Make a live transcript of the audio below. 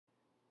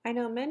I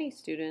know many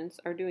students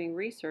are doing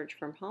research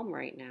from home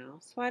right now,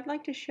 so I'd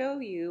like to show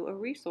you a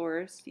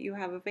resource you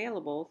have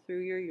available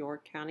through your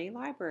York County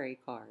Library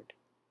card.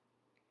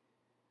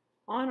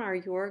 On our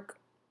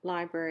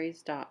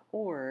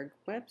yorklibraries.org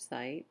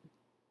website,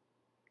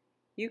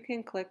 you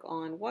can click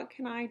on What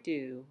Can I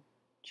Do?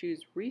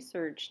 Choose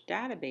Research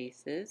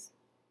Databases.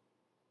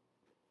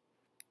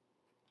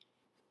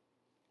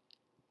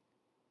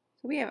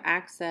 So we have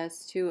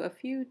access to a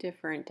few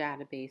different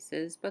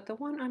databases, but the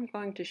one I'm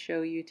going to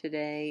show you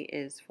today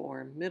is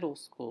for middle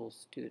school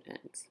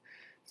students.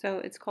 So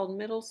it's called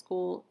Middle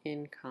School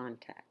in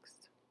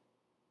Context.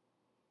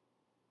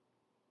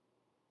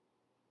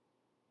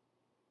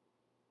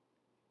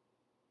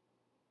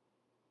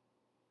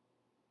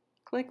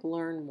 Click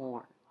Learn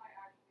More.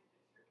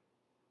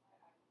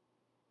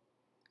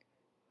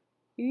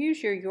 You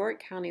use your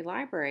York County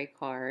Library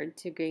card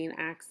to gain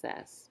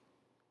access.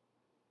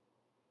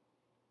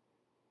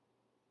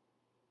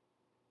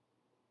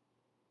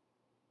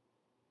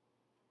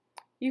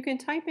 You can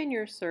type in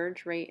your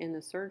search right in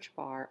the search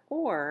bar,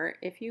 or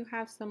if you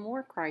have some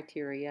more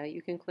criteria,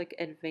 you can click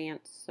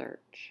Advanced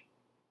Search.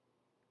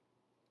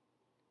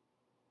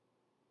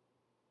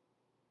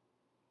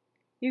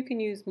 You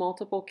can use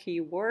multiple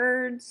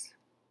keywords.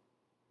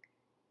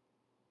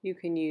 You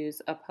can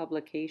use a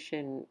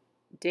publication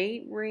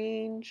date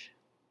range.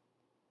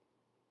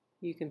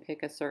 You can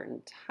pick a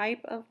certain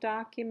type of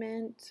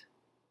document.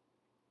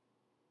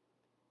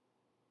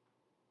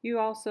 You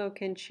also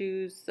can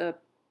choose the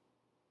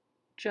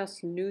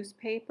just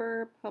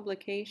newspaper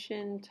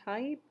publication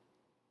type.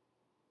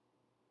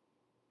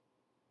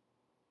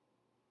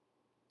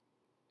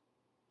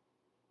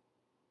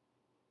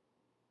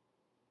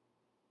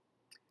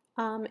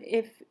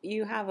 If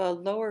you have a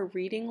lower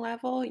reading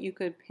level, you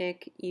could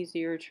pick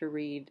easier to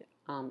read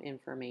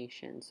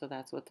information. So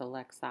that's what the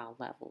Lexile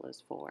level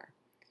is for.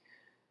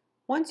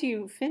 Once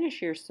you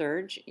finish your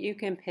search, you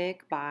can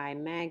pick by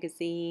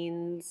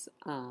magazines,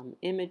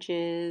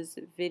 images,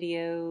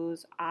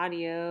 videos,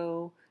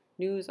 audio,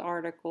 news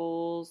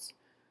articles.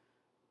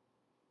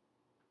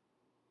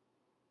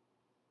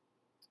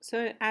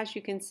 So as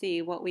you can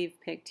see, what we've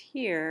picked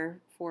here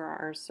for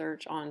our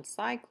search on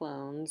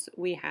cyclones,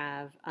 we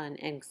have an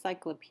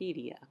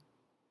encyclopedia.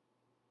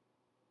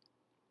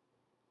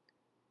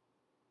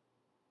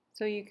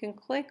 So you can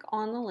click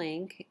on the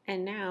link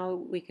and now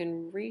we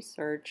can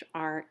research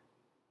our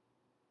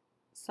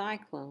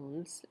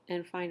cyclones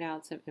and find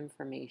out some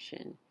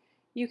information.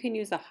 You can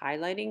use a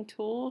highlighting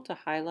tool to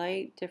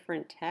highlight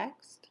different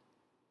text.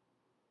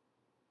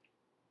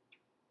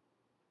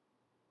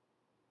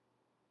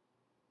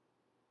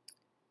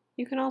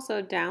 You can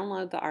also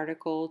download the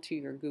article to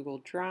your Google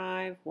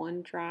Drive,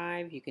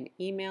 OneDrive. You can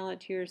email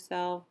it to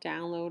yourself,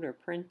 download or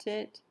print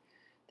it.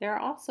 There are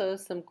also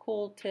some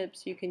cool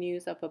tips you can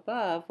use up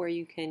above where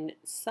you can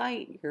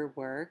cite your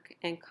work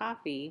and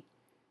copy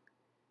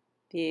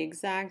the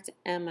exact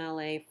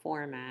MLA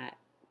format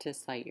to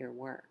cite your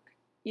work.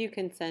 You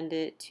can send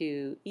it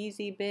to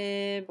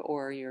EasyBib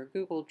or your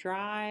Google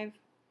Drive.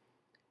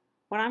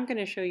 What I'm going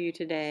to show you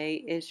today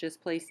is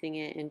just placing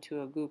it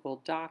into a Google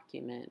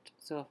document.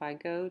 So if I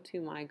go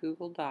to my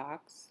Google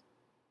Docs,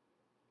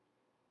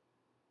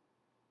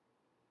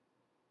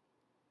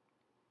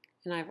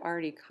 and I've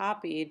already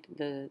copied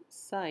the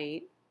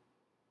site,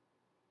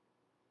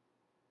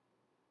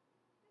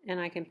 and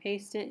I can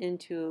paste it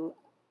into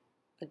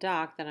a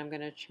doc that I'm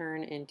going to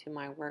turn into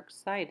my works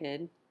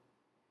cited.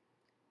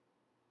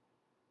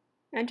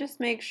 And just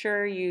make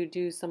sure you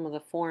do some of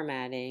the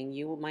formatting.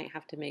 You might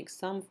have to make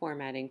some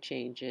formatting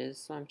changes.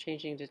 So I'm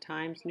changing to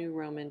Times New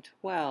Roman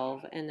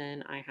 12 and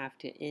then I have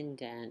to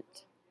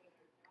indent.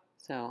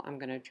 So I'm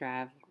going to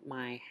drag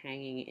my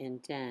hanging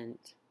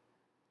indent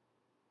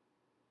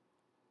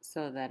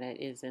so that it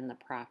is in the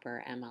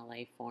proper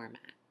MLA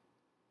format.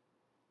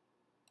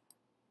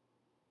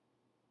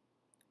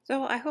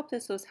 So I hope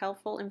this was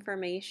helpful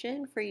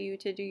information for you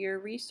to do your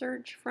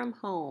research from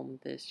home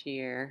this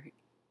year.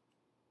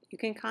 You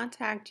can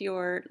contact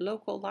your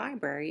local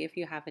library if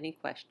you have any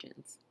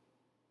questions.